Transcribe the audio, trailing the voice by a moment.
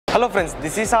Hello friends,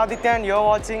 this is Aditya and you're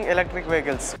watching Electric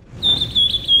Vehicles.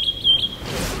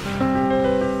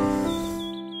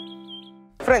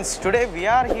 Friends, today we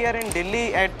are here in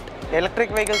Delhi at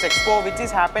Electric Vehicles Expo, which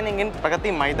is happening in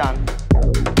Pragati Maidan.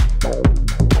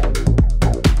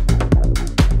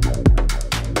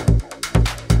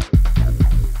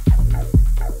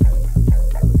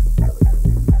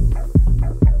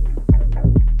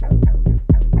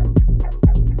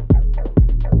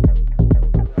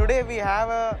 Today we have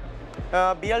a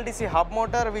BLDC HUB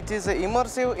Motor, which is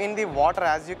immersive in the water,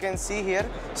 as you can see here.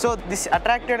 So this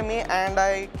attracted me and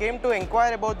I came to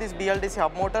inquire about this BLDC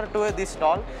HUB Motor to this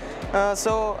stall.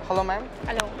 So hello ma'am.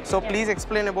 Hello. So please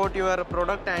explain about your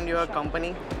product and your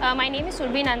company. My name is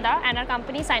Surbi Nanda and our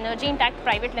company is Synergy Intact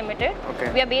Private Limited.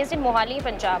 Okay. We are based in Mohali,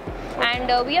 Punjab. Okay.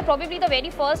 And we are probably the very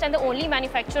first and the only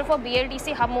manufacturer for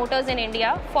BLDC HUB motors in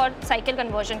India for cycle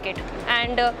conversion kit.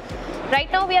 And right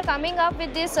now we are coming up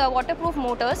with these waterproof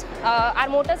motors. Our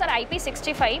motors are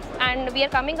IP65 and we are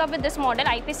coming up with this model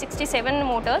IP67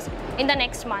 motors in the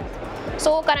next month.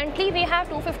 So currently we have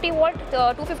 250 watt,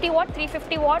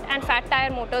 350 watt and fat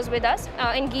tire motors with us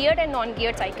in geared and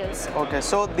non-geared cycles. Okay,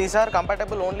 so these are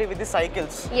compatible only with the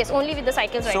cycles? Yes, only with the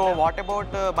cycles right now. So what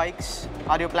about bikes?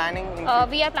 Are you planning?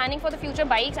 We are planning for the future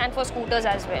bikes and for scooters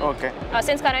as well. Okay.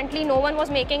 Since currently no one was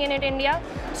making in India,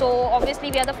 so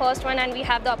obviously we are the first one and we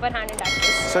have the upper hand in that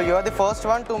case. So you are the first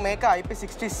one to make a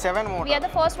IP67 motor? We are the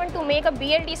first one to make a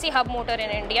BLDC HUB motor in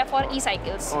India for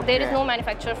e-cycles. Okay. There is no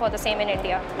manufacturer for the same in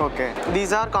India. Okay.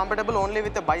 These are compatible only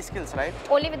with the bicycles, right?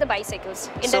 Only with the bicycles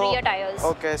in the rear tires.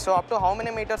 Okay. So up to how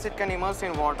many meters it can immerse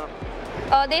in water?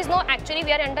 There is no, actually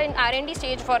we are under in R&D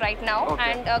stage for right now.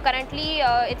 Okay. And currently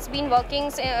it's been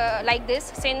working like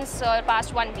this since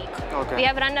past 1 week. Okay. We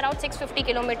have run around 650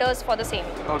 kilometers for the same.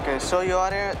 Okay, so you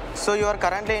are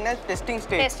currently in a testing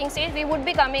stage. Testing stage. We would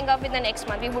be coming up with the next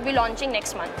month. We would be launching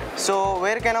next month. So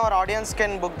where can our audience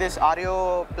can book this? Are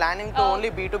you planning to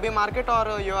only B2B market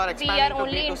or you are expanding to We are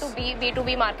only into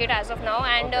B2B market as of now,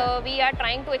 and we are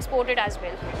trying to export it as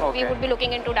well. Okay. We would be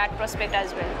looking into that prospect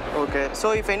as well. Okay,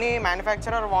 so if any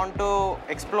manufacturer want to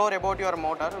explore about your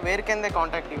motor, where can they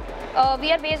contact you?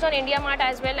 We are based on India Mart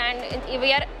as well, and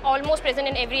we are almost present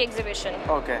in every exhibition.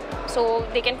 Okay. So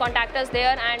they can contact us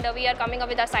there, and we are coming up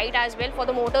with our site as well for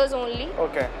the motors only.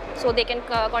 Okay. So they can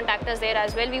contact us there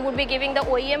as well. We would be giving the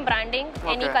OEM branding.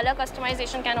 Okay. Any color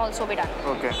customization can also be done.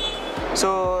 Okay.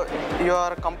 So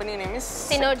your company name is?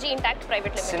 Synergy Intact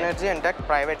Private Limited. Synergy Intact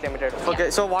Private Limited. Okay. Yeah.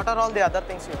 So what are all the other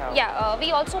things you have? Yeah,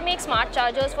 we also make smart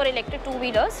chargers for electric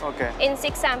two-wheelers. Okay. In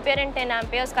 6 ampere and 10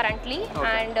 amperes currently.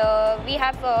 Okay. And we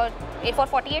have for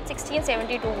 48, 60 and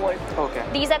 72 volt. Okay.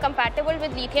 These are compatible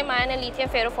with lithium ion and lithium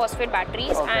ferrophosphate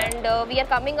batteries. Okay. And we are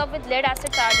coming up with lead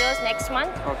acid chargers next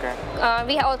month. Okay.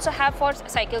 We also have for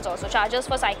cycles also, chargers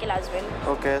for cycle as well.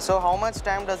 Okay, so how much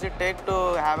time does it take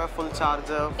to have a full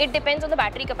charger? It depends on the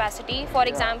battery capacity. For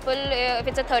example, if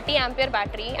it's a 30 ampere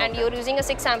battery and you're using a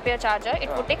 6 ampere charger, it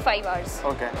would take 5 hours.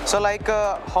 Okay. So like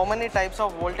how many types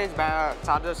of voltage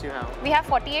chargers you have? We have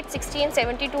 48, 60 and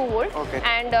 72 volt. Okay.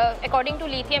 And according to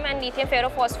lithium and lithium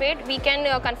ferrophosphate, we can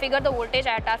configure the voltage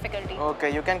at our faculty.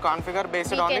 Okay, you can configure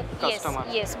based on the customer.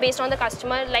 Yes, based on the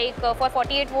customer. Like for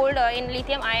 48 volt in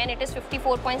lithium ion, it is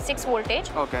 54.6 voltage.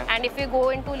 Okay. And if you go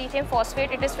into lithium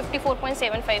phosphate, it is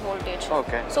 54.75 voltage.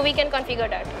 Okay. So we can configure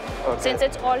that. Okay. Since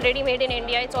it's already made in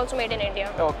India, it's also made in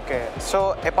India. Okay.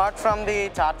 So apart from the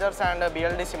chargers and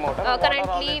BLDC motor,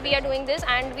 currently we are doing this,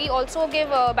 and we also give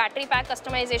battery pack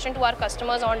customization to our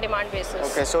customers on demand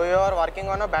basis. Okay, so you are working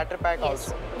on a battery pack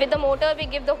also? With the motor, we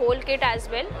give the whole kit as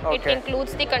well. Okay. It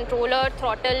includes the controller,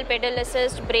 throttle, pedal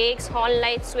assist, brakes, horn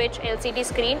light switch, LCD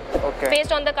screen. Okay.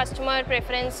 Based on the customer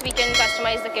preference, we can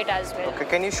customize the kit as well. Okay,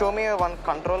 can you show me one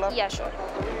controller? Yeah, sure.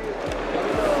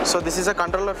 So this is a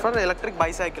controller for electric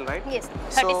bicycle, right? Yes,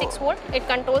 36 volt. It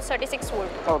controls 36 volt.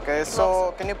 Okay,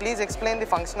 so can you please explain the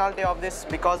functionality of this,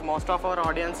 because most of our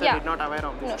audience did not aware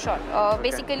of this. No, sure. Okay.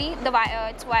 Basically,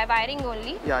 it's wiring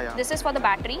only. Yeah. This is for the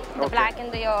battery, the black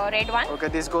and the red one. Okay,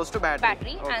 this goes to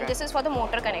battery. Okay. And this is for the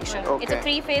motor connection. Okay. It's a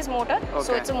 3-phase motor,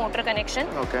 so it's a motor connection.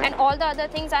 Okay. And all the other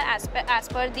things are as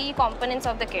per the components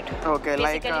of the kit. Okay,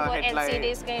 basically like for headlight.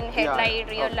 LCD screen, headlight,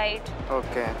 rear light.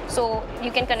 Okay. So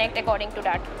you can connect according to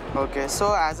that. Okay,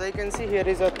 so as I can see, here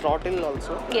is a throttle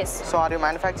also. Yes. So are you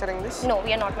manufacturing this? No,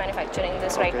 we are not manufacturing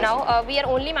this right Okay. now. We are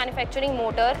only manufacturing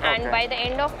motor, and Okay. by the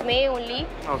end of May only,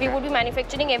 Okay. we would be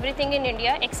manufacturing everything in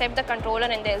India except the controller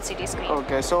and the LCD screen.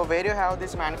 Okay, so where you have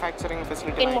this manufacturing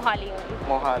facility? In Mohali only.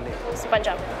 Mohali. It's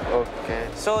Punjab. Okay,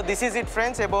 so this is it,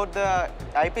 friends, about the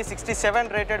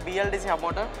IP67 rated BLDC HUB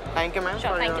Motor. Thank you, ma'am.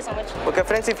 Sure, thank you so much. Okay,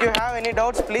 friends, if you have any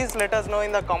doubts, please let us know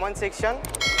in the comment section.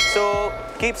 So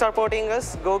keep supporting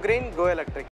us. Go green, go electric.